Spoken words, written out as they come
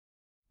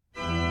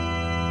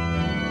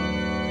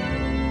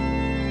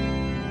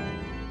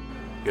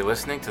You're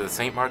listening to the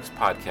St. Mark's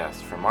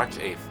Podcast for March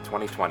 8th,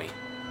 2020,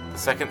 the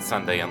second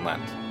Sunday in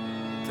Lent.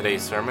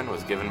 Today's sermon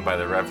was given by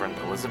the Reverend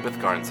Elizabeth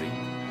Garnsey.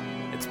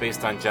 It's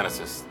based on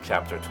Genesis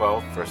chapter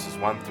 12, verses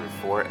 1 through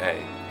 4a,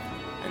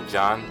 and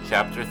John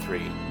chapter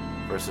 3,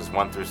 verses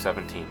 1 through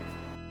 17.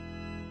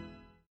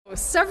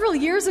 Several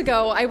years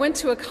ago, I went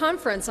to a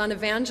conference on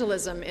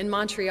evangelism in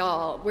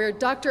Montreal where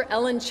Dr.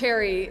 Ellen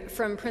Cherry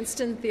from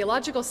Princeton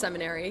Theological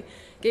Seminary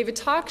gave a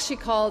talk she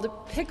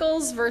called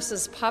Pickles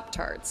versus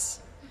Pop-Tarts.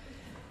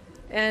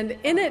 And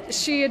in it,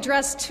 she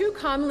addressed two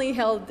commonly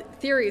held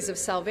theories of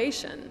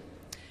salvation.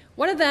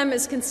 One of them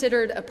is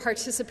considered a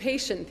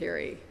participation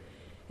theory.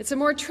 It's a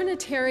more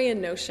Trinitarian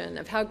notion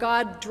of how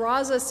God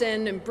draws us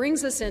in and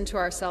brings us into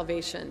our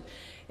salvation,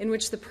 in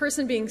which the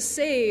person being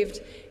saved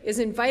is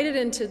invited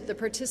into the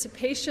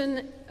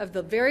participation of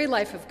the very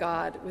life of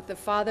God with the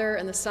Father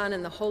and the Son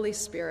and the Holy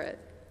Spirit.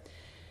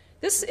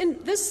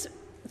 This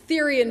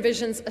theory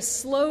envisions a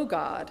slow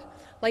God.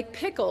 Like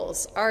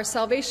pickles, our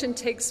salvation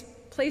takes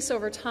place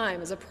over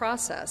time as a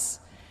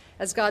process,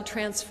 as God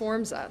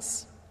transforms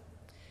us.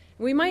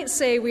 We might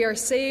say we are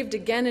saved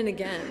again and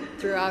again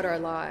throughout our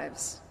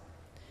lives.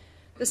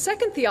 The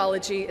second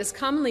theology is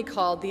commonly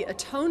called the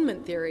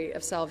atonement theory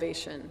of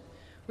salvation,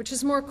 which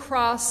is more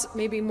cross,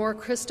 maybe more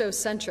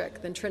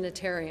Christocentric than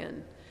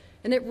Trinitarian,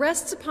 and it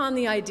rests upon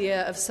the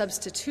idea of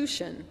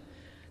substitution,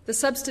 the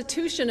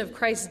substitution of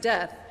Christ's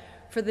death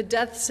for the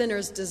death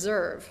sinners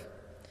deserve.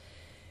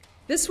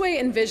 This way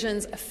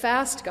envisions a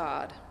fast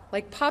God.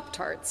 Like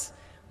Pop-Tarts,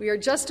 we are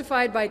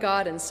justified by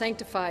God and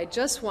sanctified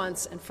just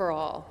once and for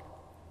all.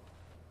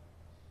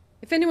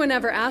 If anyone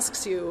ever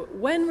asks you,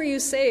 when were you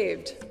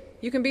saved?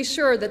 You can be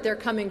sure that they're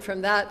coming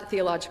from that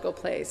theological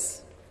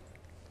place.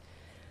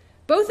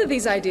 Both of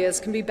these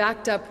ideas can be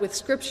backed up with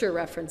scripture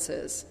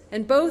references,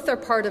 and both are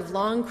part of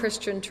long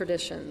Christian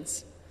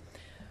traditions.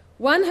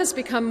 One has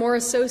become more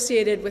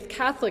associated with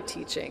Catholic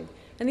teaching,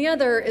 and the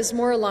other is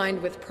more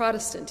aligned with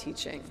Protestant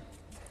teaching.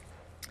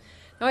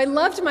 Now, I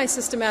loved my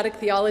systematic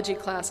theology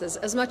classes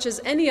as much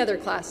as any other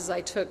classes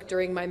I took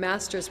during my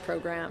master's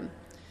program.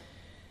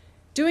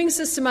 Doing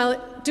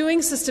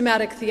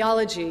systematic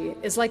theology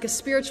is like a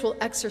spiritual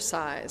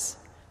exercise.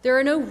 There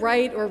are no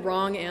right or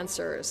wrong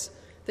answers.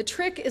 The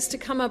trick is to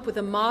come up with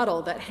a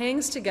model that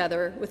hangs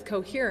together with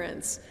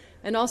coherence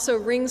and also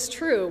rings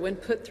true when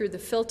put through the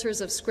filters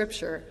of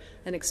Scripture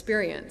and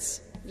experience.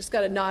 I just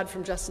got a nod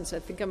from Justin, so I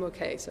think I'm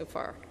okay so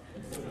far.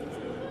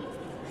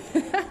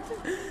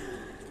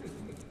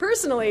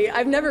 Personally,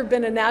 I've never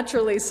been a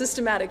naturally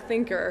systematic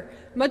thinker,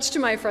 much to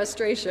my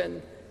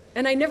frustration,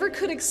 and I never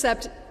could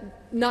accept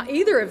not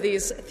either of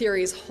these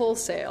theories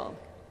wholesale,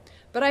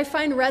 but I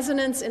find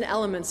resonance in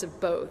elements of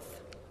both.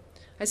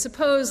 I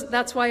suppose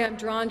that's why I'm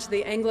drawn to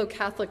the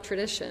Anglo-Catholic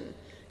tradition,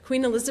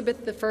 Queen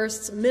Elizabeth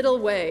I's middle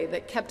way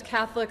that kept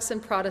Catholics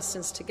and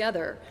Protestants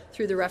together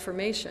through the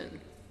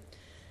Reformation.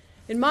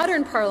 In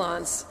modern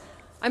parlance,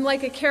 I'm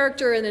like a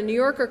character in a New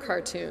Yorker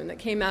cartoon that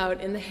came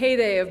out in the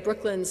heyday of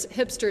Brooklyn's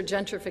hipster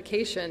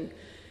gentrification.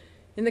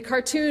 In the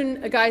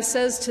cartoon, a guy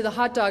says to the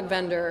hot dog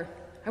vendor,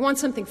 "I want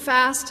something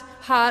fast,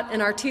 hot,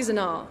 and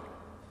artisanal."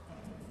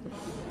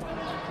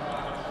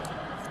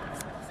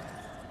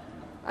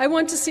 I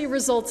want to see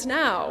results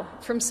now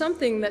from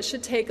something that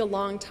should take a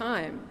long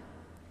time.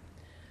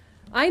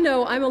 I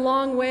know I'm a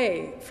long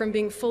way from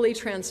being fully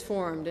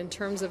transformed in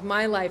terms of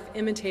my life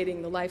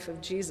imitating the life of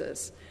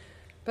Jesus.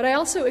 But I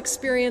also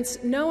experience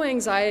no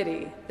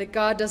anxiety that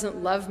God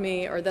doesn't love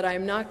me or that I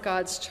am not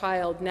God's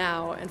child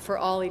now and for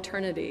all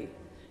eternity,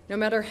 no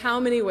matter how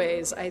many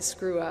ways I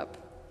screw up.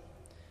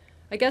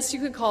 I guess you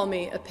could call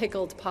me a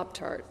pickled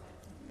Pop-Tart.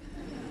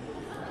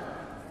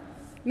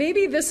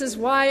 Maybe this is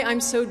why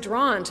I'm so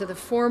drawn to the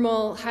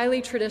formal,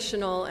 highly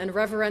traditional, and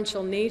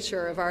reverential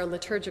nature of our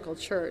liturgical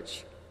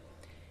church.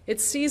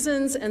 Its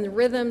seasons and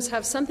rhythms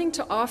have something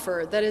to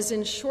offer that is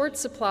in short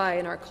supply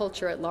in our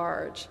culture at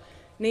large,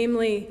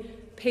 namely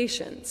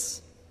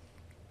patience.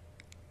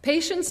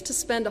 Patience to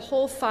spend a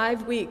whole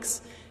 5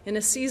 weeks in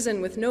a season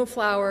with no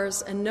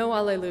flowers and no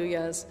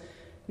alleluias,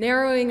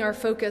 narrowing our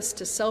focus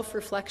to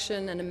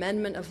self-reflection and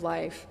amendment of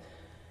life.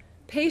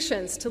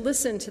 Patience to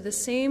listen to the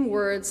same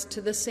words,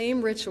 to the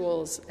same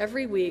rituals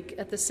every week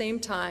at the same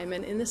time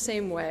and in the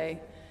same way.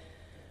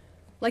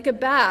 Like a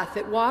bath,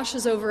 it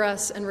washes over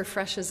us and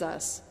refreshes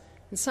us,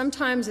 and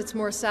sometimes it's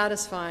more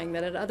satisfying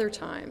than at other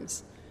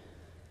times.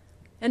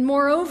 And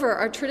moreover,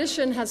 our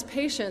tradition has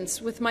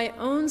patience with my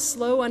own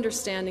slow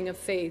understanding of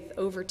faith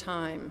over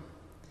time.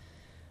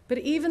 But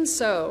even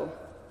so,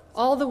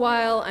 all the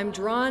while I'm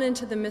drawn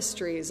into the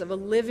mysteries of a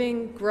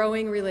living,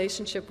 growing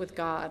relationship with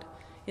God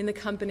in the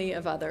company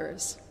of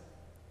others.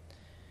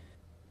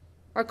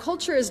 Our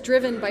culture is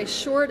driven by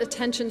short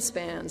attention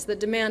spans that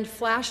demand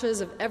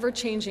flashes of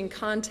ever-changing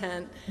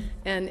content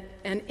and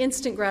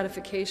instant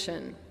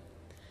gratification.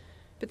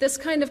 But this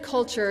kind of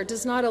culture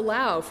does not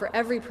allow for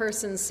every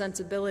person's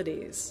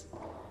sensibilities,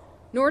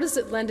 nor does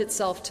it lend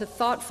itself to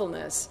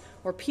thoughtfulness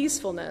or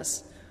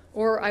peacefulness,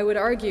 or I would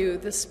argue,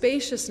 the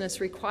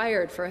spaciousness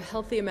required for a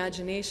healthy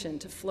imagination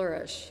to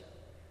flourish.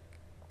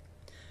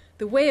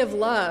 The way of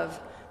love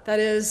that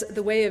is,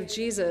 the way of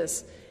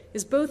Jesus,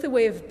 is both a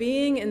way of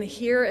being in the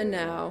here and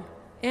now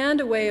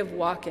and a way of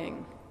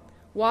walking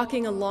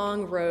a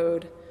long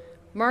road,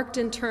 marked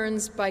in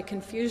turns by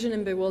confusion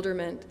and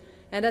bewilderment,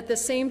 and at the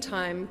same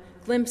time,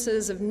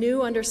 glimpses of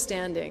new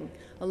understanding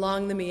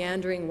along the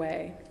meandering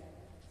way.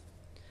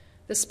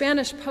 The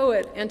Spanish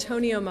poet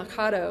Antonio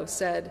Machado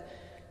said,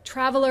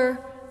 "Traveler,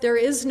 there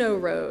is no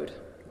road.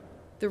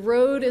 The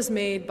road is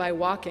made by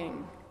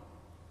walking."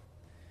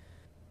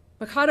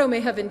 Machado may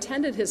have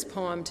intended his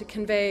poem to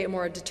convey a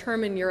more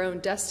determine your own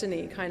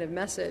destiny kind of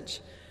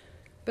message,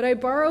 but I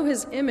borrow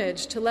his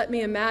image to let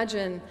me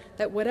imagine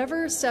that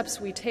whatever steps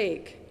we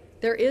take,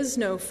 there is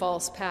no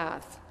false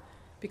path,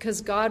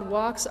 because God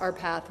walks our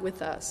path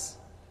with us.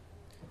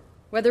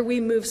 Whether we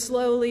move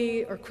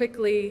slowly or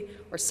quickly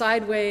or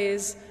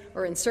sideways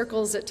or in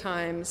circles at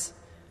times,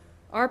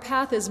 our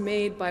path is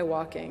made by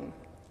walking,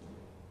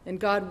 and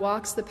God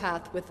walks the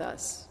path with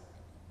us.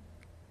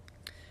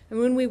 And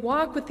when we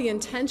walk with the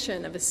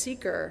intention of a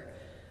seeker,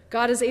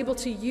 God is able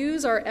to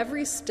use our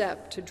every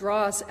step to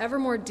draw us ever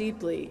more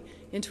deeply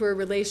into a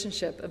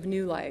relationship of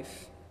new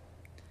life.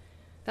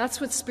 That's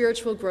what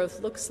spiritual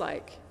growth looks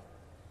like.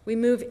 We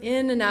move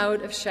in and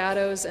out of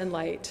shadows and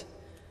light.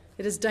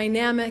 It is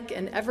dynamic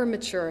and ever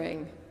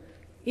maturing,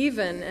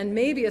 even and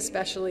maybe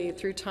especially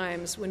through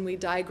times when we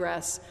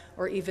digress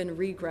or even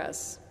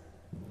regress.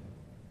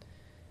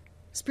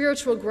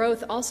 Spiritual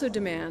growth also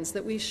demands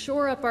that we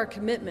shore up our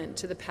commitment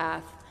to the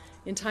path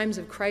in times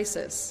of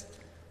crisis,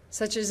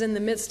 such as in the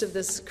midst of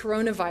this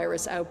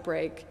coronavirus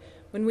outbreak,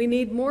 when we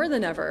need more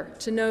than ever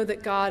to know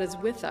that God is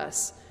with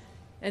us,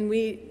 and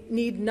we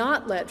need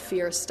not let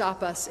fear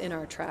stop us in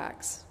our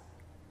tracks.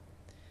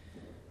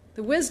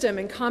 The wisdom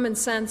and common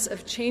sense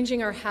of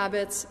changing our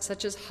habits,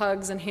 such as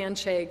hugs and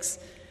handshakes,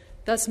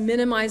 thus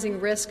minimizing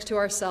risk to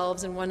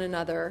ourselves and one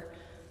another,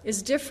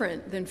 is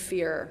different than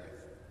fear.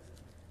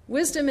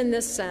 Wisdom in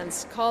this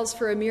sense calls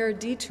for a mere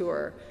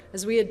detour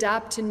as we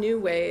adapt to new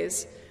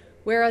ways,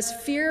 whereas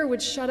fear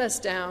would shut us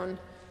down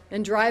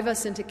and drive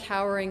us into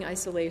cowering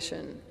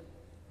isolation.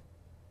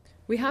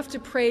 We have to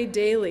pray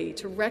daily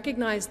to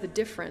recognize the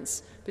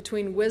difference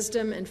between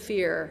wisdom and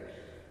fear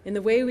in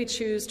the way we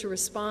choose to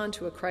respond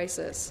to a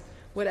crisis,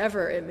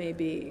 whatever it may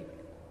be.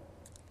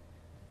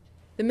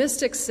 The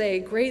mystics say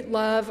great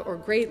love or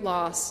great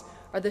loss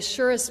are the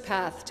surest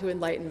path to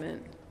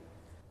enlightenment.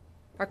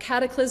 Our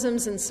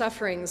cataclysms and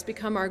sufferings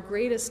become our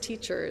greatest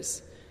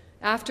teachers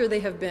after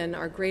they have been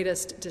our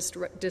greatest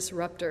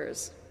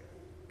disruptors.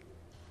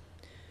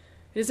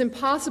 It is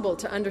impossible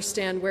to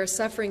understand where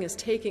suffering is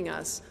taking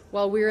us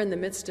while we're in the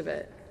midst of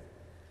it.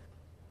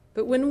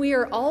 But when we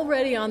are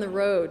already on the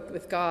road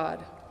with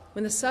God,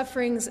 when the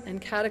sufferings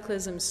and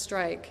cataclysms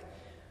strike,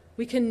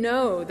 we can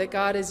know that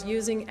God is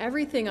using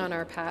everything on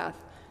our path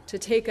to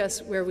take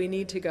us where we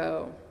need to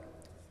go,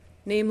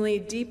 namely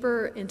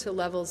deeper into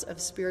levels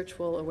of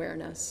spiritual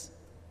awareness.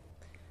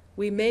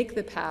 We make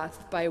the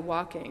path by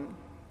walking.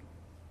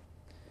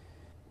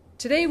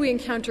 Today we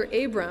encounter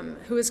Abram,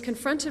 who is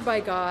confronted by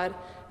God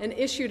and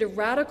issued a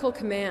radical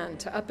command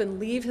to up and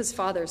leave his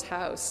father's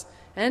house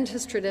and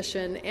his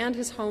tradition and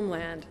his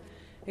homeland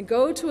and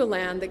go to a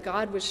land that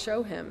God would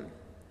show him.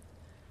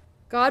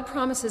 God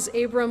promises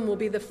Abram will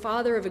be the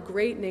father of a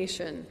great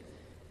nation,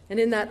 and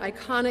in that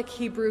iconic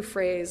Hebrew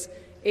phrase,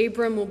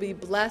 Abram will be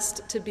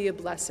blessed to be a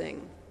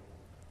blessing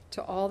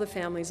to all the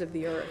families of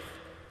the earth.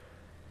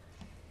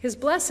 His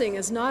blessing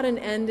is not an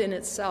end in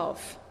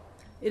itself.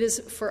 It is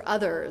for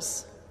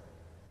others.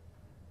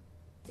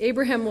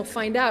 Abraham will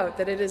find out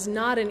that it is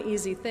not an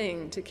easy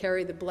thing to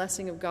carry the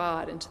blessing of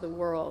God into the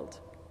world.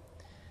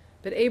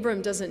 But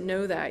Abram doesn't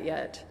know that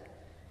yet.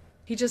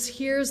 He just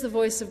hears the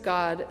voice of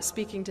God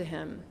speaking to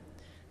him.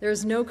 There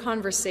is no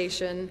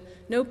conversation,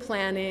 no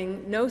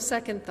planning, no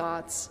second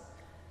thoughts.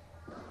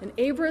 And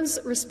Abram's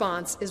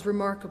response is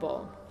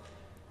remarkable.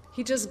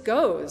 He just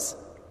goes.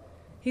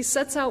 He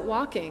sets out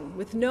walking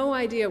with no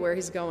idea where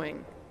he's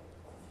going.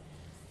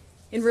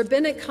 In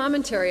rabbinic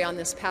commentary on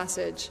this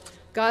passage,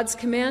 God's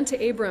command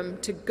to Abram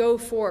to go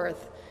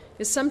forth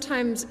is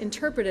sometimes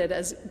interpreted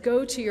as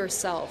go to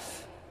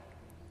yourself,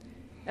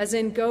 as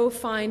in go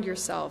find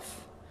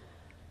yourself.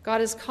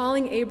 God is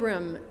calling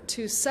Abram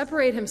to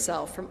separate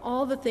himself from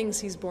all the things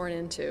he's born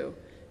into,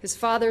 his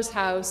father's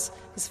house,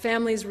 his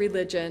family's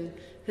religion,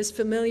 his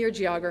familiar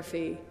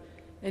geography,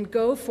 and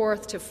go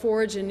forth to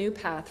forge a new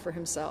path for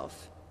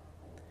himself.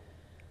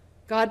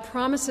 God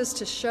promises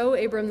to show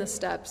Abram the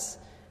steps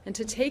and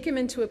to take him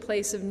into a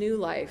place of new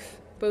life,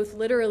 both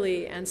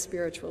literally and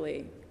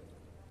spiritually.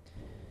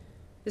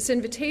 This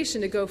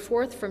invitation to go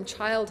forth from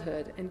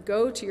childhood and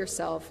go to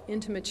yourself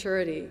into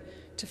maturity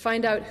to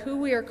find out who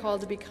we are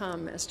called to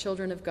become as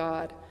children of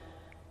God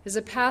is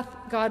a path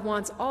God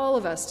wants all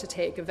of us to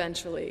take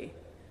eventually.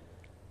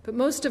 But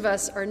most of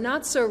us are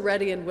not so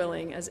ready and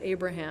willing as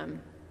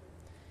Abraham,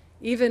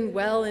 even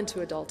well into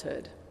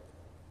adulthood.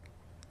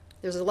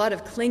 There's a lot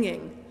of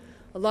clinging,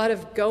 a lot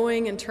of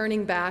going and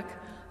turning back,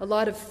 a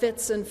lot of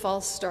fits and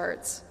false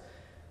starts.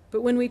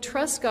 But when we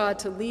trust God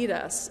to lead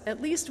us,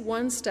 at least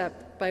one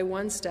step by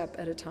one step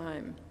at a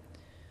time,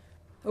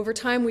 Over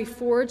time, we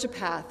forge a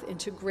path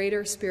into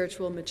greater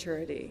spiritual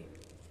maturity.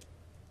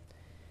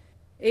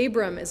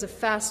 Abram is a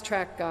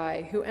fast-track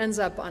guy who ends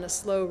up on a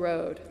slow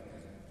road,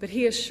 but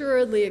he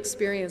assuredly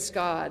experienced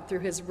God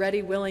through his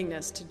ready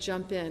willingness to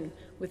jump in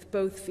with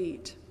both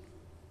feet.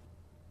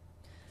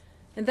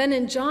 And then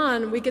in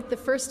John, we get the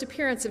first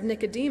appearance of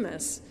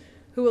Nicodemus,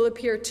 who will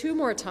appear 2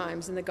 more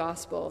times in the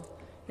gospel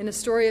in a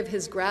story of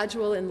his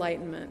gradual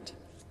enlightenment.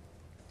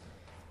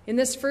 In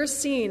this first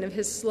scene of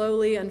his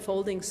slowly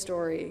unfolding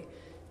story,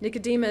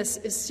 Nicodemus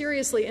is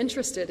seriously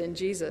interested in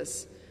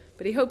Jesus,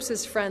 but he hopes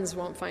his friends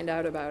won't find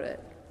out about it.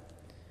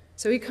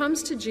 So he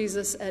comes to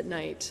Jesus at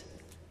night,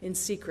 in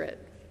secret.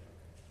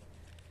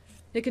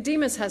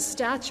 Nicodemus has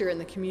stature in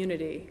the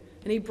community,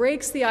 and he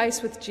breaks the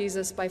ice with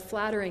Jesus by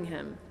flattering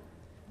him.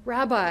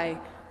 "Rabbi,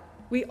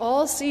 we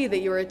all see that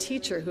you are a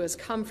teacher who has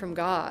come from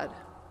God."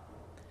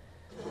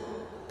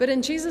 But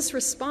in Jesus'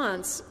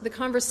 response, the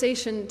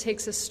conversation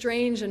takes a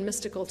strange and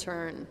mystical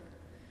turn.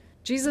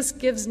 Jesus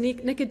gives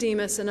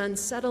Nicodemus an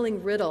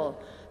unsettling riddle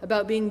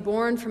about being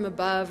born from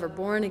above or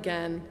born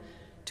again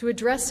to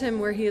address him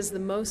where he is the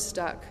most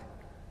stuck,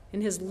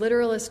 in his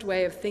literalist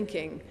way of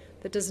thinking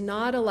that does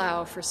not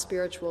allow for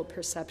spiritual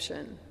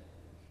perception.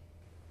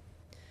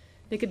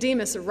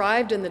 Nicodemus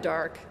arrived in the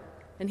dark,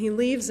 and he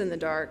leaves in the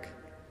dark,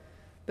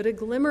 but a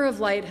glimmer of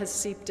light has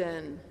seeped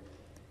in,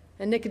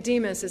 and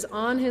Nicodemus is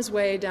on his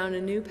way down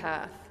a new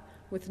path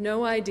with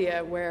no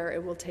idea where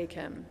it will take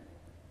him.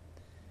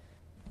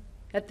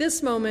 At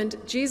this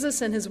moment,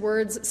 Jesus and his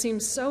words seem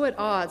so at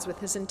odds with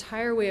his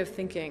entire way of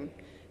thinking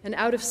and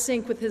out of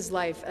sync with his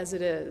life as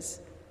it is.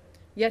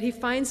 Yet he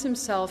finds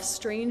himself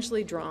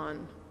strangely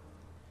drawn.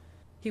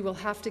 He will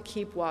have to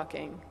keep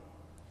walking.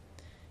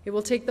 It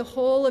will take the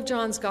whole of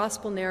John's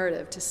gospel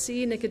narrative to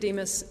see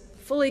Nicodemus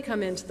fully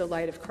come into the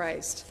light of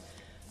Christ,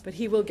 but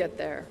he will get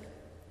there.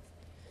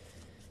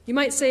 You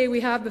might say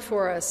we have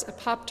before us a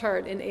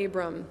Pop-Tart in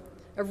Abram,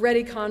 a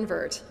ready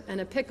convert, and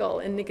a pickle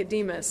in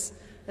Nicodemus,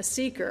 a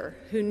seeker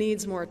who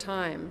needs more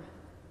time.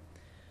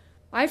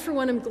 I, for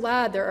one, am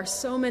glad there are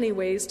so many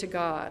ways to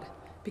God,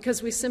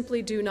 because we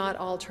simply do not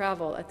all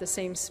travel at the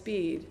same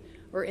speed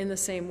or in the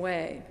same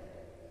way.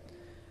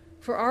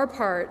 For our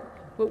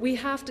part, what we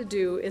have to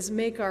do is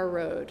make our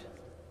road,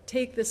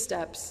 take the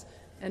steps,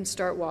 and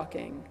start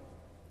walking.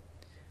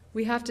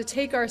 We have to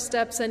take our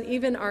steps and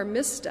even our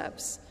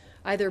missteps,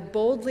 either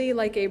boldly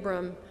like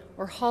Abram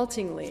or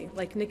haltingly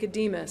like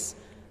Nicodemus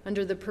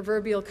under the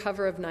proverbial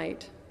cover of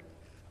night.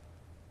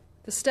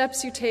 The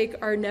steps you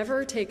take are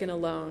never taken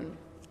alone,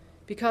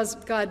 because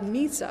God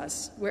meets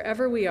us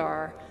wherever we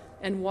are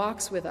and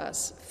walks with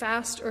us,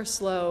 fast or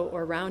slow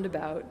or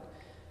roundabout.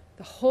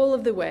 The whole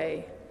of the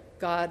way,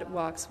 God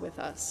walks with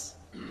us.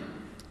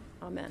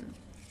 Amen.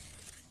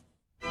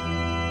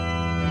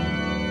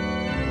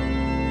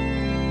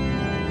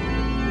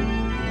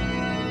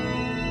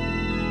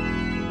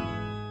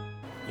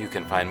 You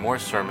can find more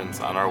sermons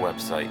on our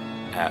website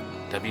at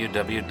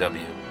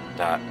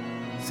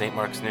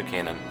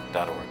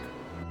www.stmarksnewcanaan.org.